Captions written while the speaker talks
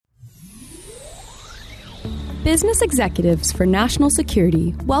Business Executives for National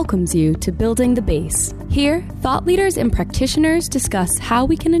Security welcomes you to Building the Base. Here, thought leaders and practitioners discuss how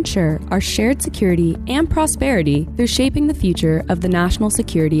we can ensure our shared security and prosperity through shaping the future of the national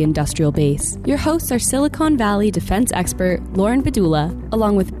security industrial base. Your hosts are Silicon Valley defense expert Lauren Bedula,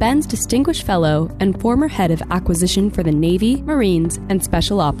 along with Ben's Distinguished Fellow and former head of acquisition for the Navy, Marines, and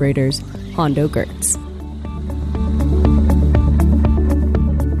Special Operators, Hondo Gertz.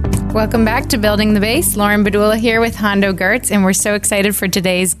 Welcome back to Building the Base. Lauren Bedula here with Hondo Gertz, and we're so excited for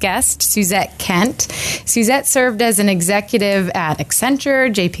today's guest, Suzette Kent. Suzette served as an executive at Accenture,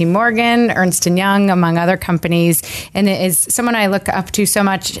 JP Morgan, Ernst & Young, among other companies, and is someone I look up to so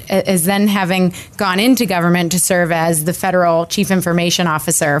much as then having gone into government to serve as the Federal Chief Information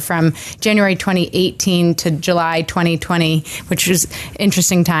Officer from January 2018 to July 2020, which was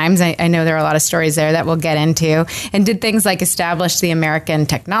interesting times. I know there are a lot of stories there that we'll get into, and did things like establish the American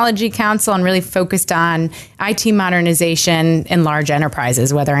Technology Council and really focused on IT modernization in large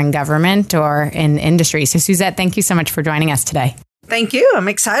enterprises, whether in government or in industry. So Suzette, thank you so much for joining us today. Thank you. I'm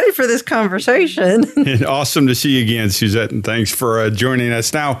excited for this conversation. Awesome to see you again, Suzette, and thanks for joining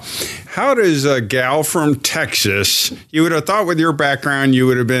us. Now, how does a gal from Texas, you would have thought with your background, you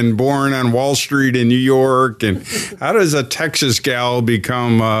would have been born on Wall Street in New York, and how does a Texas gal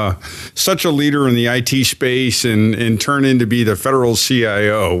become such a leader in the IT space and turn into be the Federal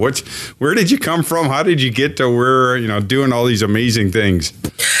CIO? Where did you come from? How did you get to where, doing all these amazing things?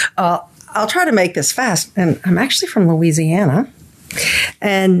 I'll try to make this fast. And I'm actually from Louisiana.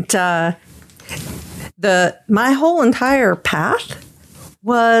 And my whole entire path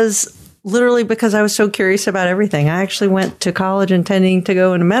was literally because I was so curious about everything. I actually went to college intending to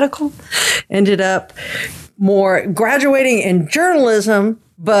go into medical, ended up more graduating in journalism,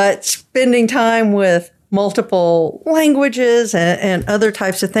 but spending time with multiple languages and other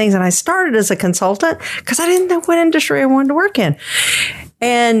types of things. And I started as a consultant because I didn't know what industry I wanted to work in.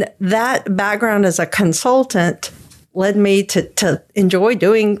 And that background as a consultant led me to enjoy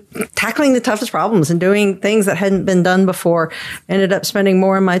tackling the toughest problems and doing things that hadn't been done before. Ended up spending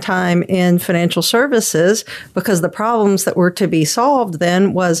more of my time in financial services because the problems that were to be solved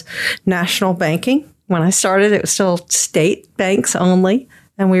then was national banking. When I started, it was still state banks only.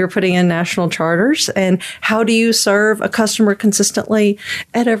 And we were putting in national charters. And how do you serve a customer consistently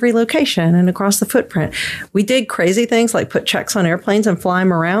at every location and across the footprint? We did crazy things like put checks on airplanes and fly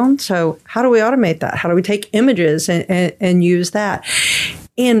them around. So how do we automate that? How do we take images and use that?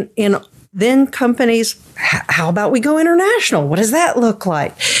 And then companies, how about we go international? What does that look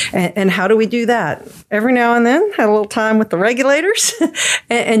like? And how do we do that? Every now and then, had a little time with the regulators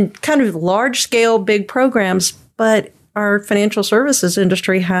and kind of large scale, big programs. But our financial services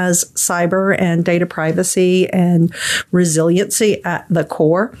industry has cyber and data privacy and resiliency at the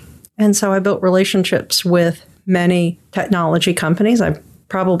core. And so I built relationships with many technology companies. I've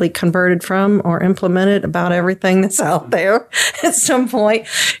probably converted from or implemented about everything that's out there at some point,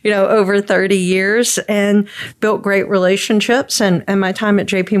 over 30 years, and built great relationships. And my time at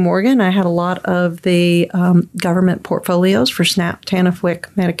JP Morgan, I had a lot of the government portfolios for SNAP, TANF, WIC,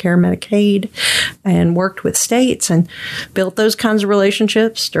 Medicare, Medicaid, and worked with states and built those kinds of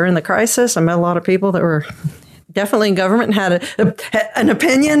relationships during the crisis. I met a lot of people that were definitely in government and had an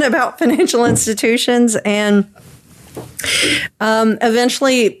opinion about financial institutions. And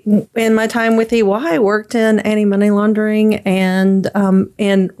eventually, in my time with EY, I worked in anti-money laundering and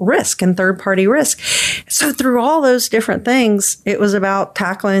risk and third-party risk. So through all those different things, it was about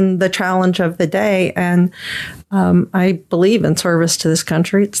tackling the challenge of the day. And I believe in service to this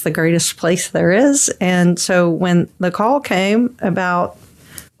country. It's the greatest place there is. And so when the call came about,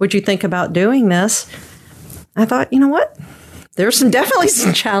 would you think about doing this? I thought, you know what? There's definitely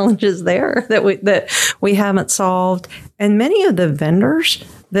some challenges there that we haven't solved. And many of the vendors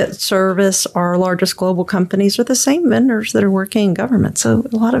that service our largest global companies are the same vendors that are working in government. So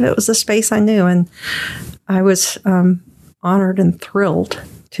a lot of it was the space I knew. And I was honored and thrilled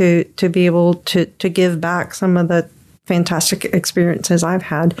to be able to give back some of the fantastic experiences I've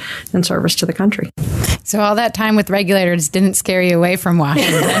had in service to the country. So all that time with regulators didn't scare you away from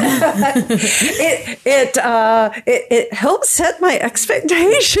Washington. It helped set my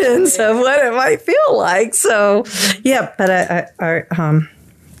expectations of what it might feel like. So, yeah, but I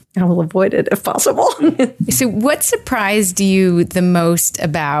will avoid it if possible. So what surprised you the most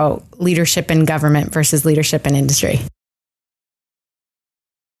about leadership in government versus leadership in industry?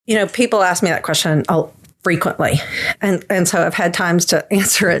 People ask me that question frequently. And so I've had times to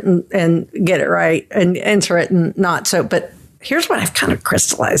answer it and get it right and answer it and not so. But here's what I've kind of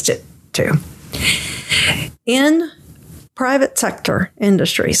crystallized it to. In private sector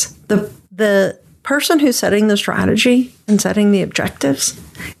industries, the person who's setting the strategy and setting the objectives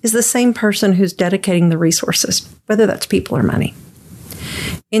is the same person who's dedicating the resources, whether that's people or money.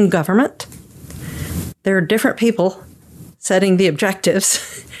 In government, there are different people setting the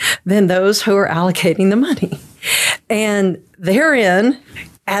objectives than those who are allocating the money. And therein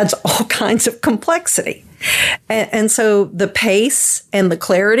adds all kinds of complexity. And so the pace and the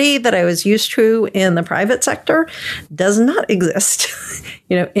clarity that I was used to in the private sector does not exist,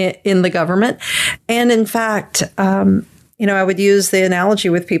 in the government. And in fact, I would use the analogy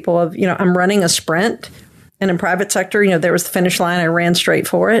with people of, I'm running a sprint. And in private sector, there was the finish line. I ran straight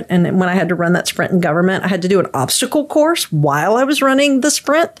for it. And when I had to run that sprint in government, I had to do an obstacle course while I was running the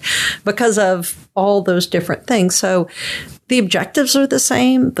sprint because of all those different things. So the objectives are the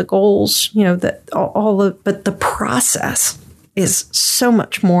same, the goals, but the process is so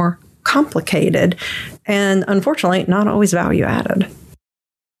much more complicated and unfortunately not always value added.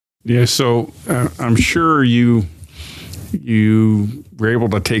 Yeah. So I'm sure you were able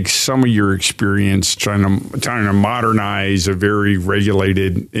to take some of your experience trying to modernize a very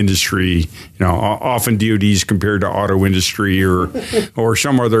regulated industry. Often DoD's compared to auto industry or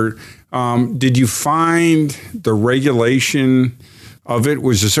some other. Did you find the regulation of it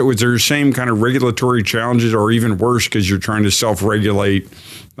was there the same kind of regulatory challenges, or even worse because you're trying to self-regulate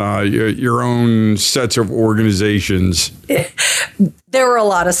your own sets of organizations? There were a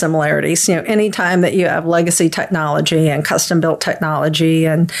lot of similarities. Anytime that you have legacy technology and custom-built technology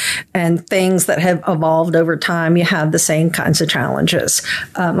and things that have evolved over time, you have the same kinds of challenges.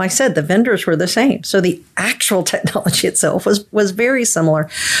 Like I said, the vendors were the same. So the actual technology itself was very similar.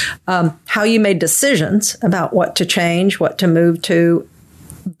 How you made decisions about what to change, what to move to,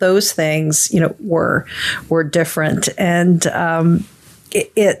 those things, were different. And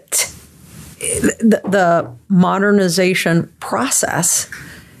the modernization process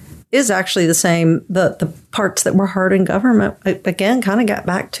is actually the same. The parts that were hard in government, again, kind of got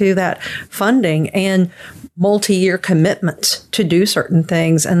back to that funding and multi-year commitments to do certain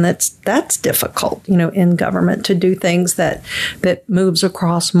things. And that's difficult, in government to do things that moves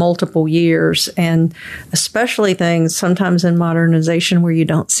across multiple years, and especially things sometimes in modernization where you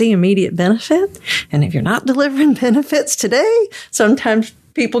don't see immediate benefit. And if you're not delivering benefits today, sometimes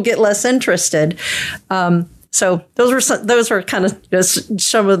people get less interested. So those were kind of just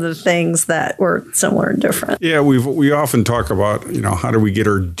some of the things that were similar and different. Yeah, we often talk about how do we get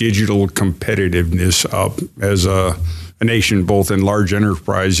our digital competitiveness up as a nation, both in large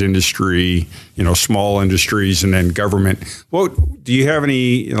enterprise industry, small industries, and then government. Do you have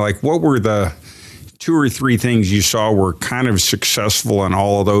any what were the 2 or 3 things you saw were kind of successful in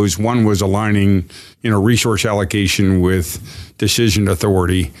all of those? One was aligning, resource allocation with decision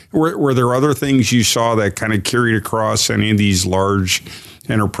authority. Were there other things you saw that kind of carried across any of these large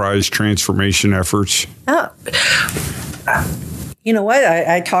enterprise transformation efforts? You know what?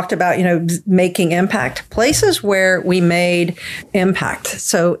 I talked about, making impact. Places where we made impact.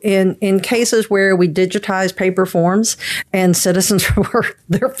 So in cases where we digitized paper forms and citizens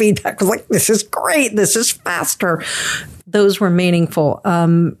their feedback was like, this is great, this is faster. Those were meaningful.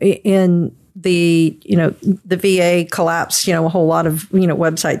 In the VA collapsed, a whole lot of,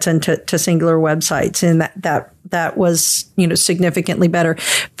 websites into singular websites. And that was, significantly better.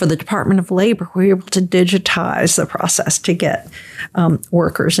 For the Department of Labor, we were able to digitize the process to get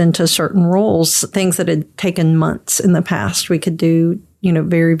workers into certain roles, things that had taken months in the past. We could do,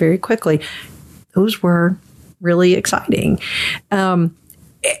 very, very quickly. Those were really exciting.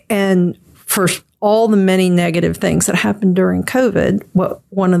 And for all the many negative things that happened during COVID,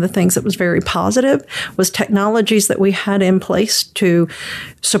 one of the things that was very positive was technologies that we had in place to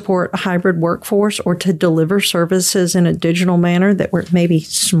support a hybrid workforce or to deliver services in a digital manner that were maybe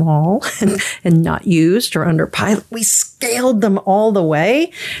small and not used or under pilot. We scaled them all the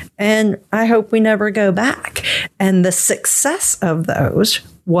way, and I hope we never go back. And the success of those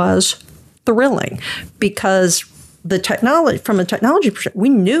was thrilling because the technology, from a technology perspective, we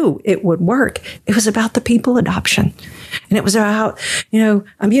knew it would work. It was about the people adoption. And it was about,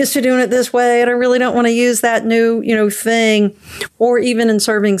 I'm used to doing it this way and I really don't want to use that new, thing, or even in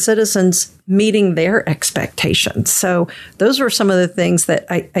serving citizens, meeting their expectations. So those were some of the things that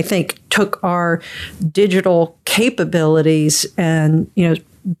I think took our digital capabilities and,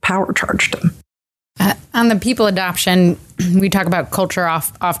 power charged them. On the people adoption, we talk about culture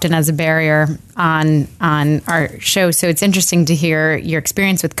often as a barrier on our show. So it's interesting to hear your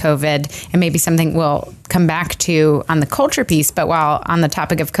experience with COVID, and maybe something we'll come back to on the culture piece. But while on the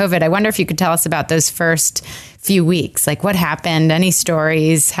topic of COVID, I wonder if you could tell us about those first few weeks. Like what happened? Any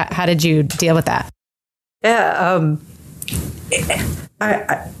stories? How did you deal with that? Yeah.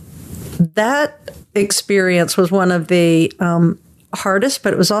 that experience was one of the hardest,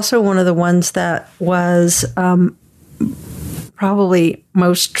 but it was also one of the ones that was probably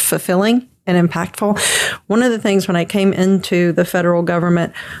most fulfilling and impactful. One of the things when I came into the federal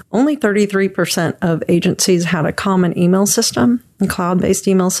government, only 33% of agencies had a common email system, a cloud-based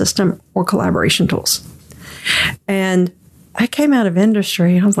email system, or collaboration tools. And I came out of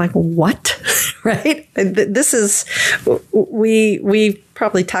industry and I was like, what? Right? This is, we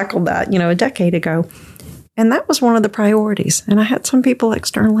probably tackled that, a decade ago. And that was one of the priorities. And I had some people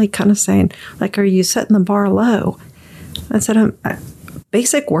externally kind of saying, like, are you setting the bar low? I said,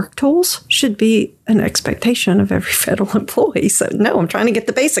 basic work tools should be an expectation of every federal employee. So no, I'm trying to get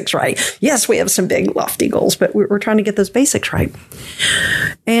the basics right. Yes, we have some big lofty goals, but we're trying to get those basics right.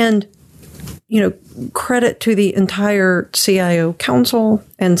 And, credit to the entire CIO council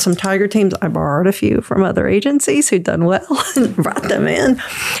and some Tiger teams. I borrowed a few from other agencies who'd done well and brought them in.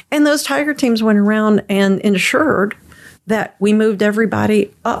 And those Tiger teams went around and ensured that we moved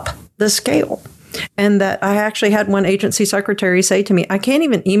everybody up the scale. And that I actually had one agency secretary say to me, I can't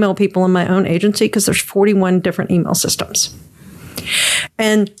even email people in my own agency because there's 41 different email systems.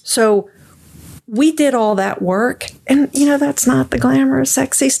 And so we did all that work. And, that's not the glamorous,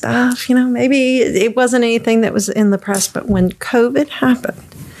 sexy stuff. Maybe it wasn't anything that was in the press. But when COVID happened,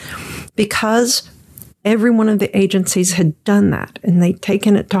 because every one of the agencies had done that and they'd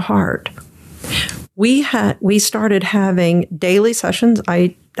taken it to heart, we started having daily sessions.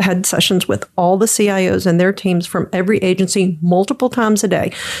 I had sessions with all the CIOs and their teams from every agency multiple times a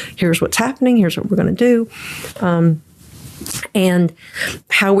day. Here's what's happening. Here's what we're going to do. And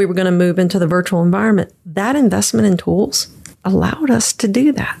how we were going to move into the virtual environment. That investment in tools allowed us to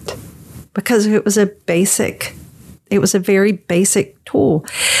do that because it was a very basic tool.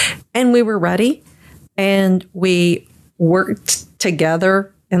 And we were ready and we worked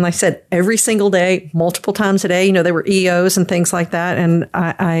together. And like I said, every single day, multiple times a day, there were EOs and things like that. And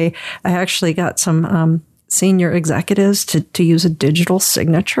I actually got some senior executives to use a digital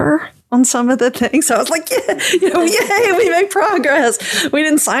signature on some of the things. So I was like, yay, we made progress. We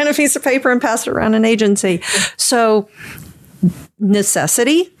didn't sign a piece of paper and pass it around an agency. So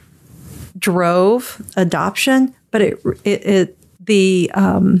necessity drove adoption, but the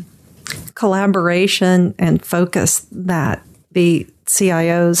collaboration and focus that the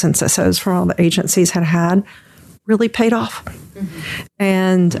CIOs and CISOs from all the agencies had really paid off. Mm-hmm.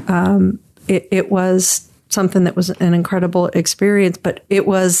 And it was something that was an incredible experience. But it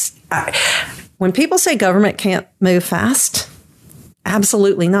was, when people say government can't move fast,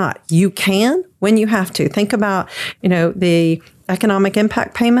 absolutely not. You can when you have to. Think about, the economic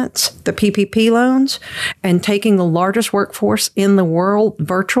impact payments, the PPP loans, and taking the largest workforce in the world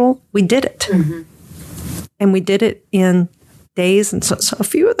virtual. We did it. Mm-hmm. And we did it in days and so a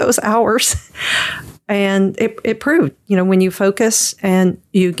few of those hours. And it proved, when you focus and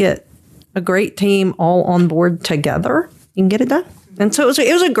you get a great team all on board together, you can get it done. And so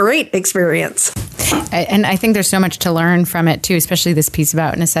it was a great experience. And I think there's so much to learn from it, too, especially this piece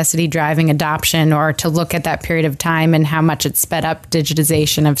about necessity driving adoption, or to look at that period of time and how much it sped up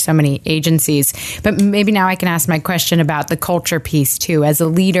digitization of so many agencies. But maybe now I can ask my question about the culture piece, too. As a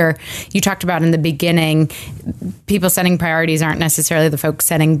leader, you talked about in the beginning, people setting priorities aren't necessarily the folks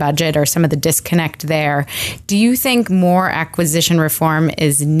setting budget, or some of the disconnect there. Do you think more acquisition reform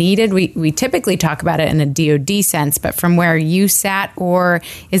is needed? We typically talk about it in a DoD sense, but from where you sat, or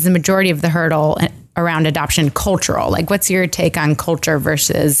is the majority of the hurdle around adoption cultural? Like, what's your take on culture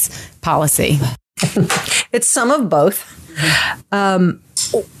versus policy? It's some of both. When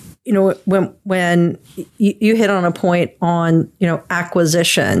you hit on a point on,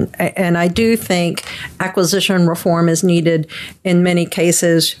 acquisition, and I do think acquisition reform is needed in many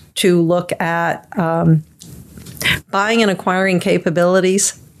cases to look at buying and acquiring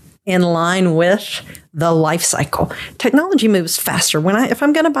capabilities in line with the life cycle. Technology moves faster. If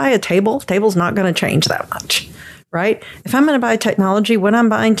I'm going to buy a table's not going to change that much, right? If I'm going to buy technology, what I'm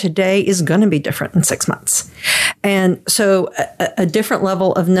buying today is going to be different in 6 months. And so a different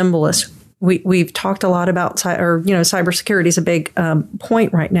level of nimbleness. We've talked a lot about, cybersecurity is a big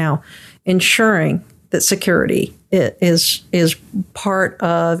point right now, ensuring that security is part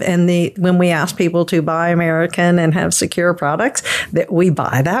of, and when we ask people to buy American and have secure products, that we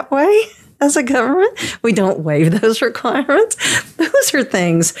buy that way as a government. We don't waive those requirements. Those are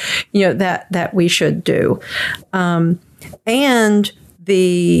things, that we should do. And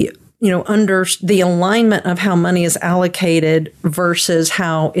the under the alignment of how money is allocated versus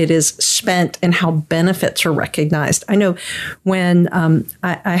how it is spent and how benefits are recognized. I know when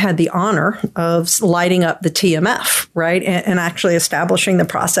I had the honor of lighting up the TMF, right, and actually establishing the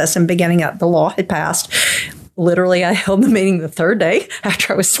process and beginning up, the law had passed. Literally, I held the meeting the third day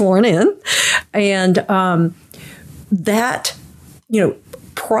after I was sworn in. And that,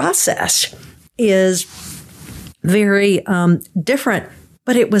 process is very different.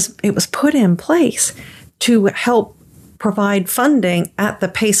 But it was put in place to help provide funding at the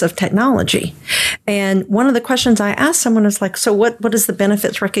pace of technology. And one of the questions I asked someone is like, so what does the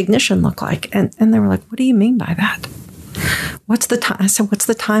benefits recognition look like? And they were like, what do you mean by that? What's the time? I said, what's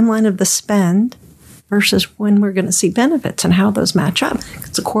the timeline of the spend versus when we're going to see benefits and how those match up?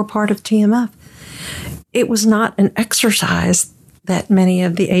 It's a core part of TMF. It was not an exercise that many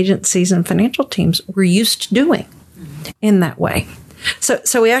of the agencies and financial teams were used to doing in that way.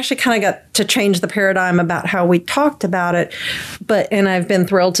 So we actually kind of got to change the paradigm about how we talked about it. And I've been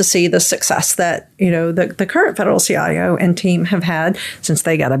thrilled to see the success that, the current Federal CIO and team have had since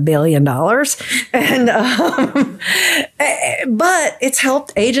they got $1 billion. And, but it's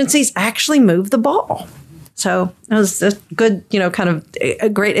helped agencies actually move the ball. So it was a good, kind of a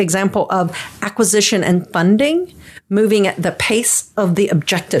great example of acquisition and funding moving at the pace of the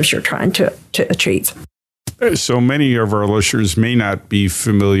objectives you're trying to achieve. So many of our listeners may not be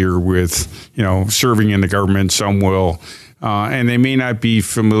familiar with, serving in the government. Some will. And they may not be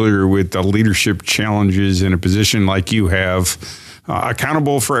familiar with the leadership challenges in a position like you have,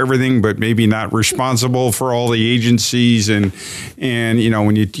 accountable for everything, but maybe not responsible for all the agencies. And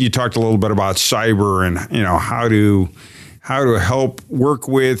when you talked a little bit about cyber and, how to help work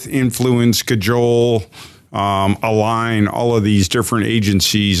with, influence, cajole, align all of these different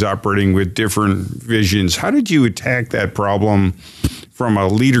agencies operating with different visions. How did you attack that problem from a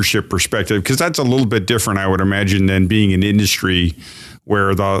leadership perspective? Because that's a little bit different, I would imagine, than being an industry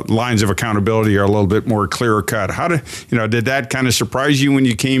where the lines of accountability are a little bit more clear cut. Did that kind of surprise you when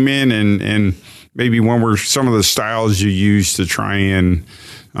you came in, and maybe what were some of the styles you used to try and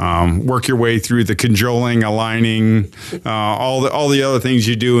work your way through the cajoling, aligning, all the other things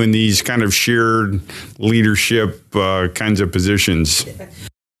you do in these kind of shared leadership kinds of positions?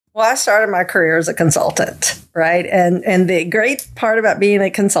 Well, I started my career as a consultant, right? And the great part about being a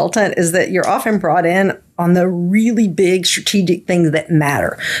consultant is that you're often brought in on the really big strategic things that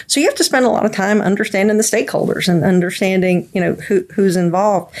matter. So you have to spend a lot of time understanding the stakeholders and understanding, who's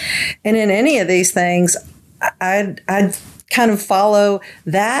involved. And in any of these things, I'd kind of follow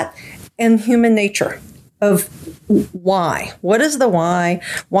that and human nature of why. What is the why?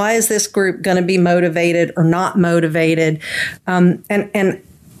 Why is this group going to be motivated or not motivated? And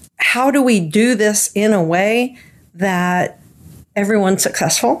how do we do this in a way that everyone's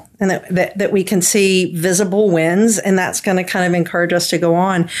successful and that we can see visible wins, and that's going to kind of encourage us to go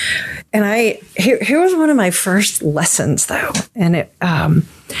on. And here was one of my first lessons, though, and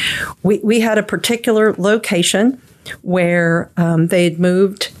we had a particular location where they'd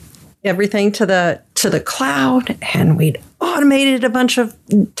moved everything to the cloud, and we'd automated a bunch of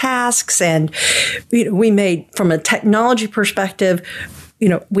tasks, and we made, from a technology perspective,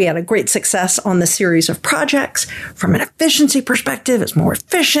 we had a great success on the series of projects. From an efficiency perspective, it's more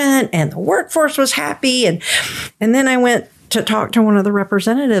efficient, and the workforce was happy. And then I went to talk to one of the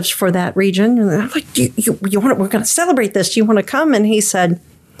representatives for that region, and I'm like, we're going to celebrate this. Do you want to come? And he said,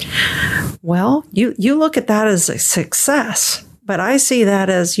 well, you look at that as a success, but I see that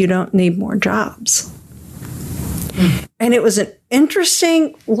as you don't need more jobs. And it was an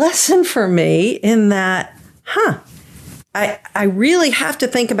interesting lesson for me in that, I really have to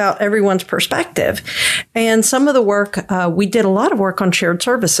think about everyone's perspective. And some of the work, we did a lot of work on shared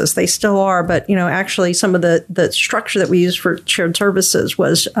services. They still are, but, actually some of the structure that we used for shared services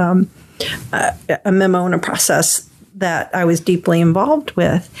was a memo and a process that I was deeply involved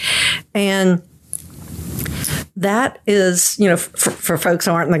with. And that is, for folks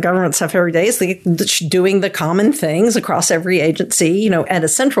who aren't in the government stuff every day, is doing the common things across every agency, at a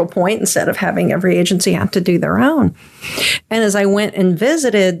central point instead of having every agency have to do their own. And as I went and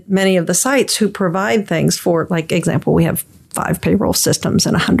visited many of the sites who provide things for, like, example, we have 5 payroll systems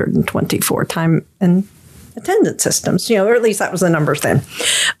and 124 time and attendance systems, or at least that was the numbers then.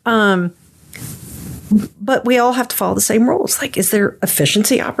 But we all have to follow the same rules. Like, is there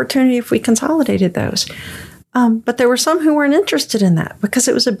efficiency opportunity if we consolidated those? But there were some who weren't interested in that because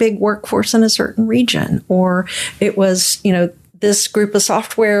it was a big workforce in a certain region, or it was, this group of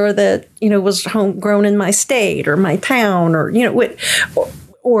software that, was homegrown in my state or my town, or,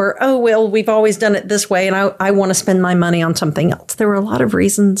 oh, well, we've always done it this way and I want to spend my money on something else. There were a lot of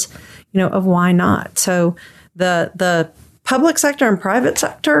reasons, of why not. So the public sector and private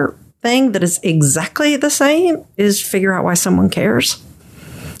sector thing that is exactly the same is figure out why someone cares.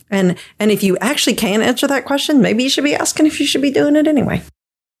 And if you actually can answer that question, maybe you should be asking if you should be doing it anyway.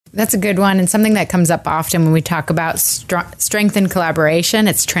 That's a good one, and something that comes up often when we talk about strength and collaboration.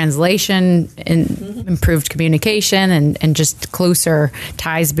 It's translation and improved communication and just closer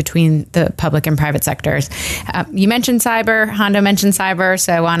ties between the public and private sectors. You mentioned cyber. Hondo mentioned cyber,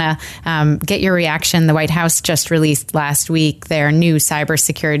 so I want to get your reaction. The White House just released last week their new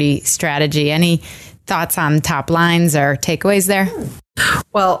cybersecurity strategy. Any thoughts on top lines or takeaways there?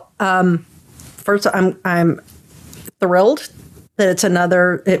 Well, first, I'm thrilled that it's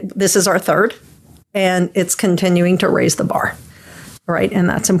this is our third, and it's continuing to raise the bar, right? And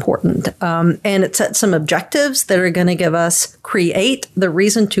that's important. And it sets some objectives that are going to create the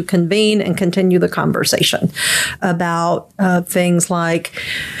reason to convene and continue the conversation about things like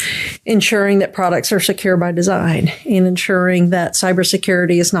ensuring that products are secure by design and ensuring that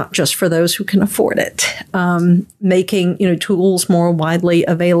cybersecurity is not just for those who can afford it, making tools more widely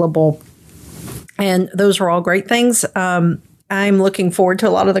available. And those are all great things. I'm looking forward to a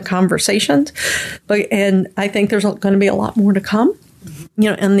lot of the conversations, and I think there's going to be a lot more to come,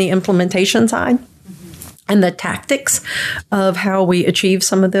 in the implementation side and the tactics of how we achieve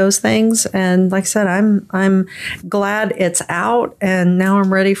some of those things. And like I said, I'm glad it's out, and now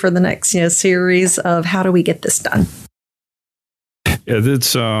I'm ready for the next series of how do we get this done. Yeah,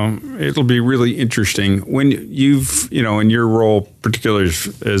 it'll be really interesting when you've in your role, particularly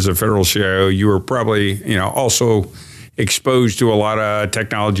as a federal CIO, you were probably also exposed to a lot of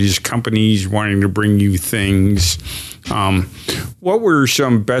technologies, companies wanting to bring you things. What were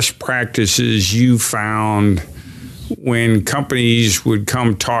some best practices you found when companies would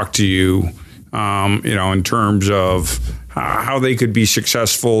come talk to you, in terms of how they could be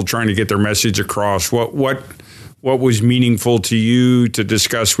successful trying to get their message across? What was meaningful to you to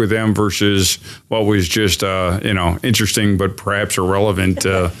discuss with them versus what was just, interesting but perhaps irrelevant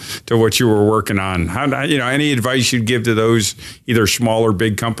to what you were working on? Any advice you'd give to those either small or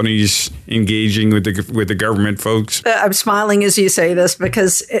big companies engaging with the government folks? I'm smiling as you say this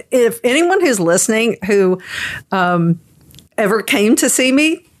because if anyone who's listening who ever came to see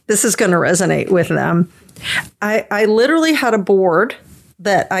me, this is going to resonate with them. I literally had a board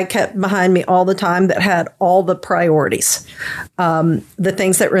that I kept behind me all the time that had all the priorities, the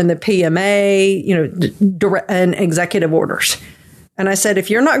things that were in the PMA, and executive orders. And I said, if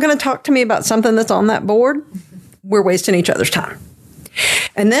you're not going to talk to me about something that's on that board, we're wasting each other's time.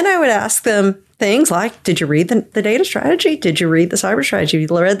 And then I would ask them things like, did you read the data strategy? Did you read the cyber strategy? You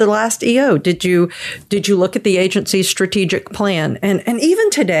read the last EO? Did you look at the agency's strategic plan? And even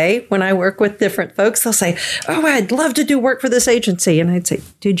today, when I work with different folks, they'll say, oh, I'd love to do work for this agency. And I'd say,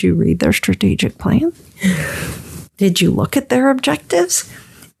 did you read their strategic plan? Did you look at their objectives?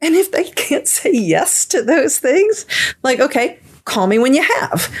 And if they can't say yes to those things, like, okay, call me when you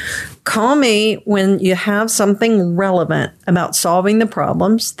have. Call me when you have something relevant about solving the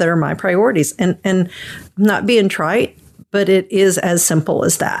problems that are my priorities. And I'm not being trite, but it is as simple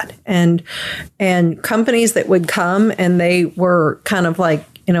as that. And companies that would come and they were kind of like,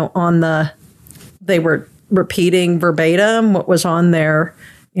 they were repeating verbatim what was on their,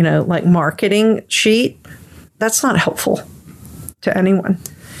 like marketing sheet. That's not helpful to anyone.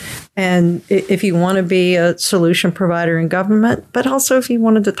 And if you want to be a solution provider in government, but also if you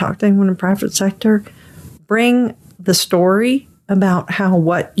wanted to talk to anyone in private sector, bring the story about how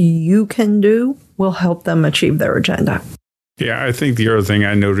what you can do will help them achieve their agenda. Yeah, I think the other thing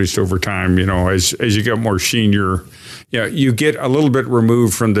I noticed over time, as you get more senior, you get a little bit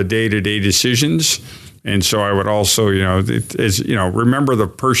removed from the day-to-day decisions. And so I would also, remember the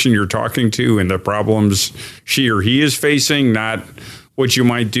person you're talking to and the problems she or he is facing, not what you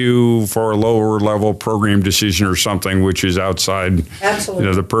might do for a lower level program decision or something, which is outside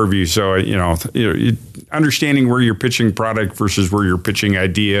the purview. So, understanding where you're pitching product versus where you're pitching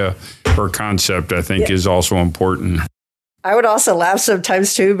idea or concept, I think is also important. I would also laugh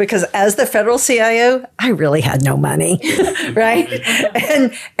sometimes too, because as the federal CIO, I really had no money, right?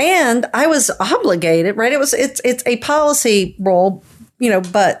 and I was obligated, right? It's a policy role,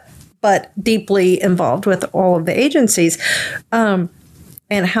 but deeply involved with all of the agencies,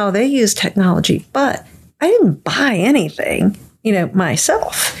 and how they use technology. But I didn't buy anything,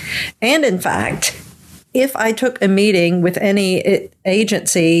 myself. And in fact, if I took a meeting with any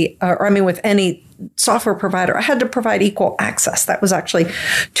agency, with any software provider, I had to provide equal access. That was actually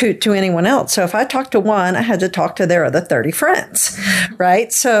to anyone else. So if I talked to one, I had to talk to their other 30 friends,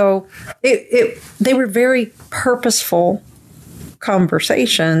 right? So they were very purposeful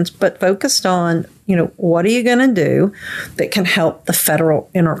conversations, but focused on, what are you going to do that can help the federal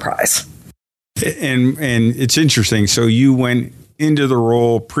enterprise? And it's interesting. So you went into the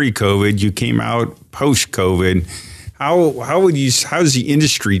role pre-COVID, you came out post-COVID. How's the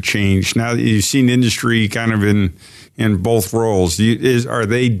industry changed now that you've seen industry kind of in both roles? Are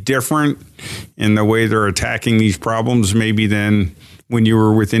they different in the way they're attacking these problems maybe than when you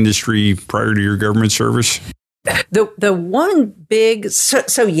were with industry prior to your government service? The one big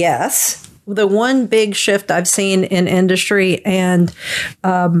yes, the one big shift I've seen in industry and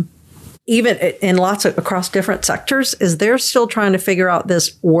even in across different sectors is they're still trying to figure out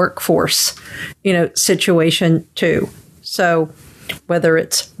this workforce, situation too. So whether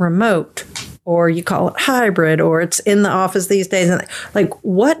it's remote or you call it hybrid or it's in the office these days,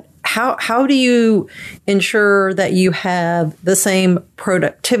 how do you ensure that you have the same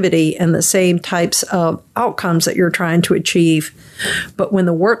productivity and the same types of outcomes that you're trying to achieve? But when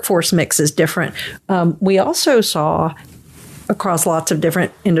the workforce mix is different, we also saw across lots of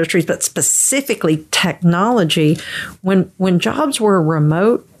different industries, but specifically technology, when jobs were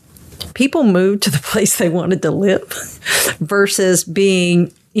remote, people moved to the place they wanted to live versus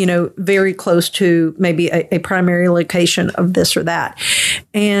being, very close to maybe a primary location of this or that.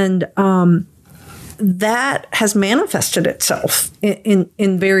 And that has manifested itself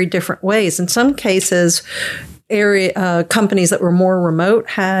in very different ways. In some cases, companies that were more remote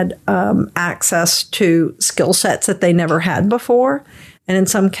had access to skill sets that they never had before. And in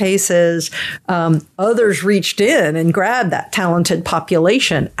some cases, others reached in and grabbed that talented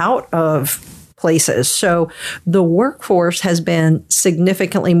population out of places. So the workforce has been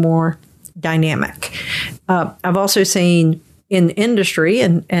significantly more dynamic. I've also seen in industry,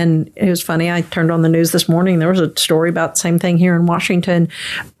 and it was funny, I turned on the news this morning, there was a story about the same thing here in Washington.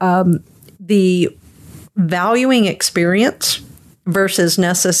 The valuing experience versus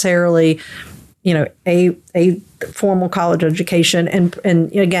necessarily, a formal college education, and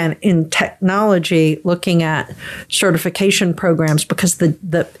again in technology, looking at certification programs because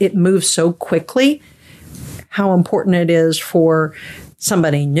it moves so quickly. How important it is for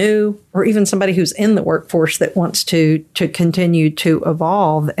somebody new or even somebody who's in the workforce that wants to continue to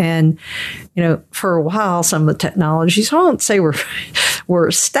evolve. And for a while, some of the technologies, I won't say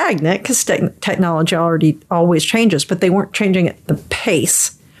were stagnant because technology always changes, but they weren't changing at the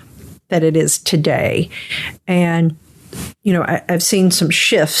pace that it is today. And, I've seen some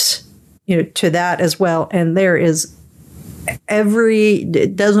shifts, to that as well. And there is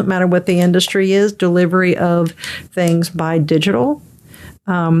it doesn't matter what the industry is, delivery of things by digital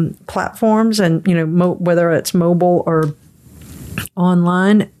platforms and, whether it's mobile or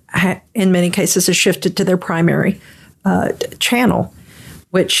online, in many cases has shifted to their primary channel,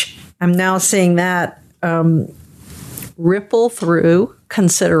 which I'm now seeing that ripple through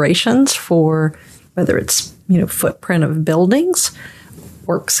considerations for whether it's, footprint of buildings,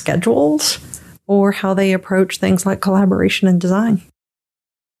 work schedules, or how they approach things like collaboration and design.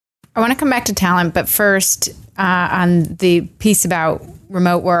 I want to come back to talent, but first on the piece about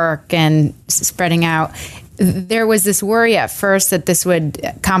remote work and spreading out, there was this worry at first that this would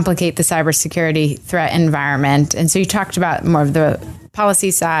complicate the cybersecurity threat environment. And so you talked about more of the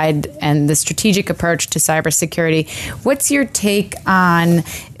policy side and the strategic approach to cybersecurity. What's your take on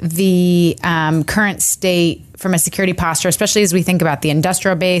the current state from a security posture, especially as we think about the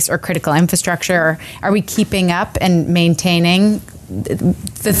industrial base or critical infrastructure? Are we keeping up and maintaining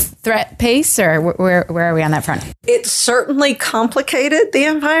the threat pace, or where are we on that front? It certainly complicated the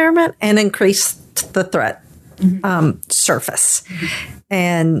environment and increased the threat surface.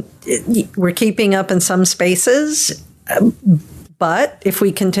 And we're keeping up in some spaces. But if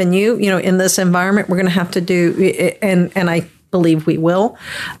we continue, in this environment, we're going to have to do, and I believe we will.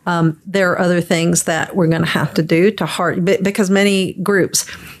 There are other things that we're going to have to do because many groups,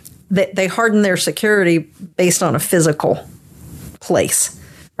 they harden their security based on a physical place,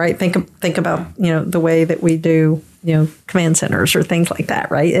 right? Think about, the way that we do, command centers or things like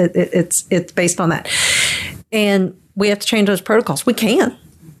that, right? It's based on that. And we have to change those protocols. We can.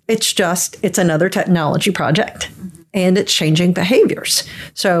 It's another technology project. And it's changing behaviors.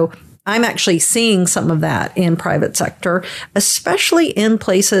 So I'm actually seeing some of that in private sector, especially in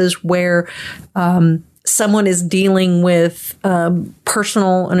places where someone is dealing with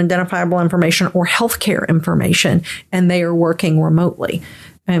personal and identifiable information or healthcare information, and they are working remotely.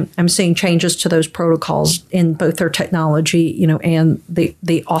 I'm seeing changes to those protocols in both their technology, and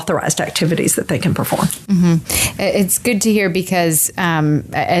the authorized activities that they can perform. Mm-hmm. It's good to hear because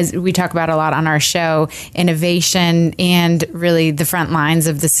as we talk about a lot on our show, innovation and really the front lines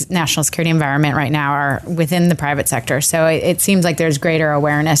of this national security environment right now are within the private sector. So it seems like there's greater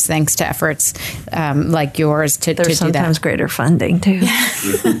awareness thanks to efforts like yours to do that. There's sometimes greater funding too.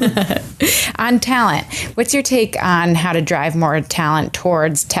 On talent, what's your take on how to drive more talent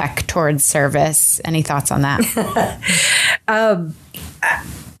towards tech, towards service? Any thoughts on that?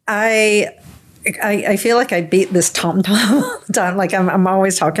 I feel like I beat this tom time. Like I'm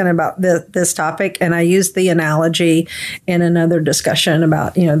always talking about this topic, and I use the analogy in another discussion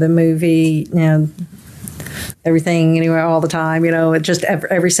about the movie, everything anywhere all the time. It's just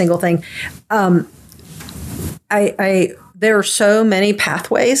every single thing. There are so many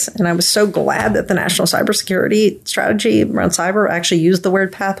pathways, and I was so glad that the National Cybersecurity Strategy around cyber actually used the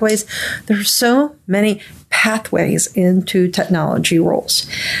word pathways. There are so many pathways into technology roles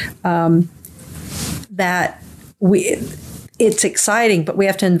that it's exciting, but we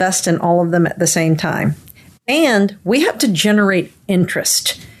have to invest in all of them at the same time. And we have to generate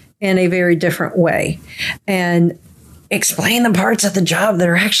interest in a very different way and explain the parts of the job that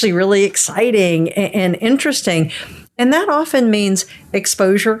are actually really exciting and interesting. And that often means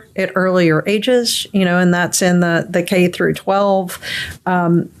exposure at earlier ages, and that's in the K through 12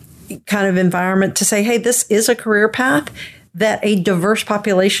 kind of environment to say, hey, this is a career path that a diverse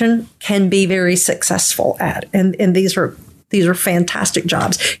population can be very successful at. And these are fantastic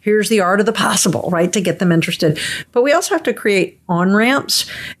jobs. Here's the art of the possible, right, to get them interested. But we also have to create on-ramps,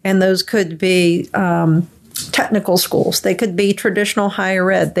 and those could be technical schools. They could be traditional higher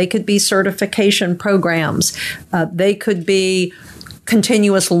ed. They could be certification programs. They could be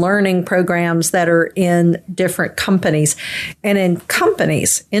continuous learning programs that are in different companies. And in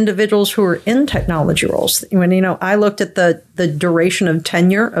companies, individuals who are in technology roles, when, I looked at the duration of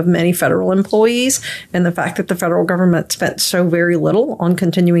tenure of many federal employees and the fact that the federal government spent so very little on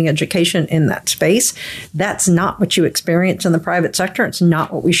continuing education in that space. That's not what you experience in the private sector. It's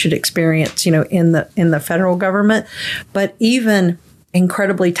not what we should experience, in the federal government. But even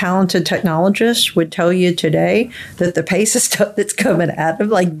incredibly talented technologists would tell you today that the pace of stuff that's coming at them,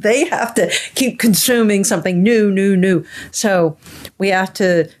 like they have to keep consuming something new. So we have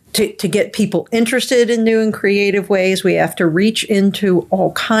to get people interested in new and creative ways. We have to reach into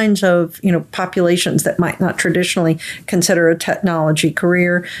all kinds of, populations that might not traditionally consider a technology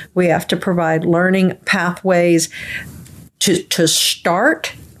career. We have to provide learning pathways to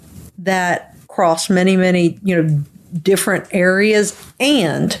start that cross many, different areas,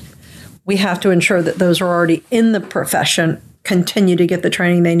 and we have to ensure that those are already in the profession continue to get the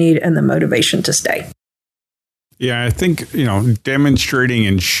training they need and the motivation to stay. Yeah, I think, demonstrating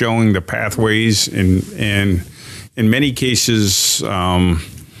and showing the pathways in many cases,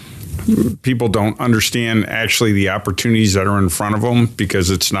 people don't understand actually the opportunities that are in front of them because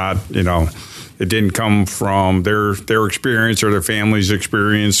it's not, it didn't come from their experience or their family's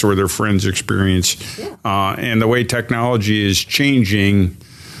experience or their friends' experience. Yeah. And the way technology is changing,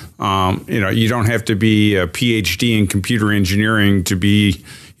 you don't have to be a PhD in computer engineering to be,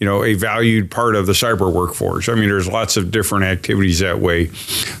 a valued part of the cyber workforce. I mean, there's lots of different activities that way.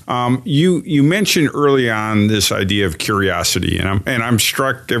 You mentioned early on this idea of curiosity, and I'm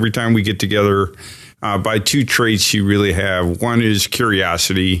struck every time we get together by two traits you really have. One is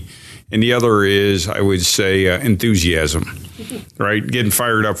curiosity, and the other is, I would say, enthusiasm, right? Getting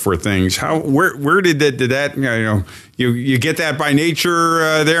fired up for things. Where did that you get that by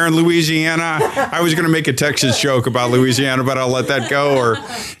nature there in Louisiana? I was going to make a Texas joke about Louisiana, but I'll let that go. Or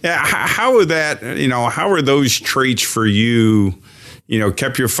how are those traits for you,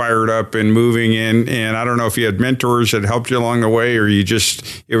 kept you fired up and moving in? And I don't know if you had mentors that helped you along the way or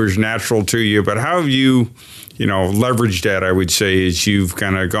it was natural to you, but how have you leveraged that, I would say, as you've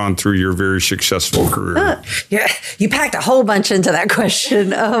kind of gone through your very successful career? Yeah, you packed a whole bunch into that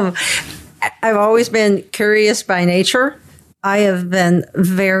question. I've always been curious by nature. I have been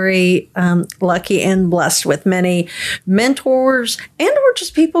very lucky and blessed with many mentors and or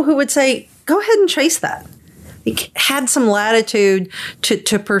just people who would say, go ahead and chase that. Had some latitude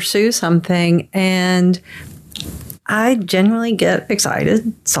to pursue something, and I genuinely get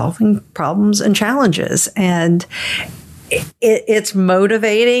excited solving problems and challenges, and it's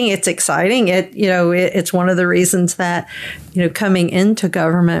motivating. It's exciting. It's one of the reasons that, coming into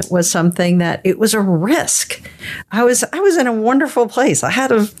government was something that it was a risk. I was in a wonderful place. I've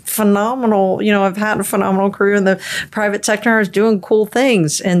had a phenomenal career in the private sector. I was doing cool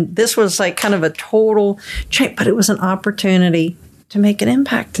things. And this was like kind of a total change, but it was an opportunity to make an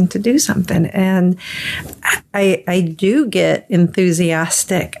impact and to do something. And I do get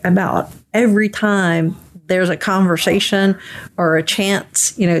enthusiastic about every time there's a conversation or a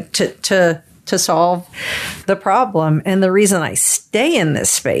chance, to solve the problem. And the reason I stay in this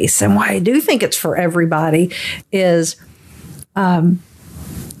space and why I do think it's for everybody is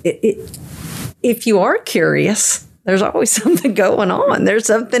if you are curious, there's always something going on. There's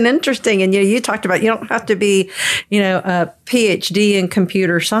something interesting. And you talked about, you don't have to be, a PhD in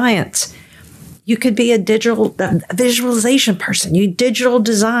computer science. You could be a visualization person, digital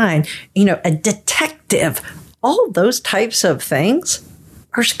design, a detective. All those types of things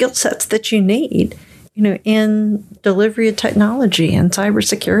are skill sets that you need, in delivery of technology and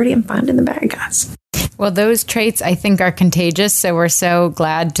cybersecurity and finding the bad guys. Well, those traits, I think, are contagious. So we're so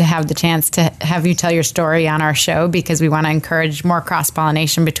glad to have the chance to have you tell your story on our show, because we want to encourage more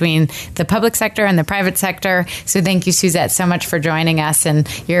cross-pollination between the public sector and the private sector. So thank you, Suzette, so much for joining us, and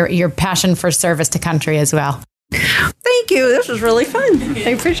your passion for service to country as well. Thank you. This was really fun.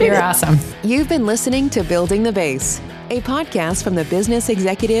 I appreciate it. You're awesome. You've been listening to Building the Base, a podcast from the Business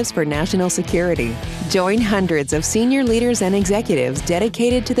Executives for National Security. Join hundreds of senior leaders and executives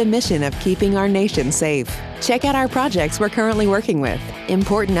dedicated to the mission of keeping our nation safe. Check out our projects we're currently working with,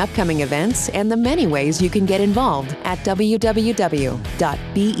 important upcoming events, and the many ways you can get involved at www.bens.org.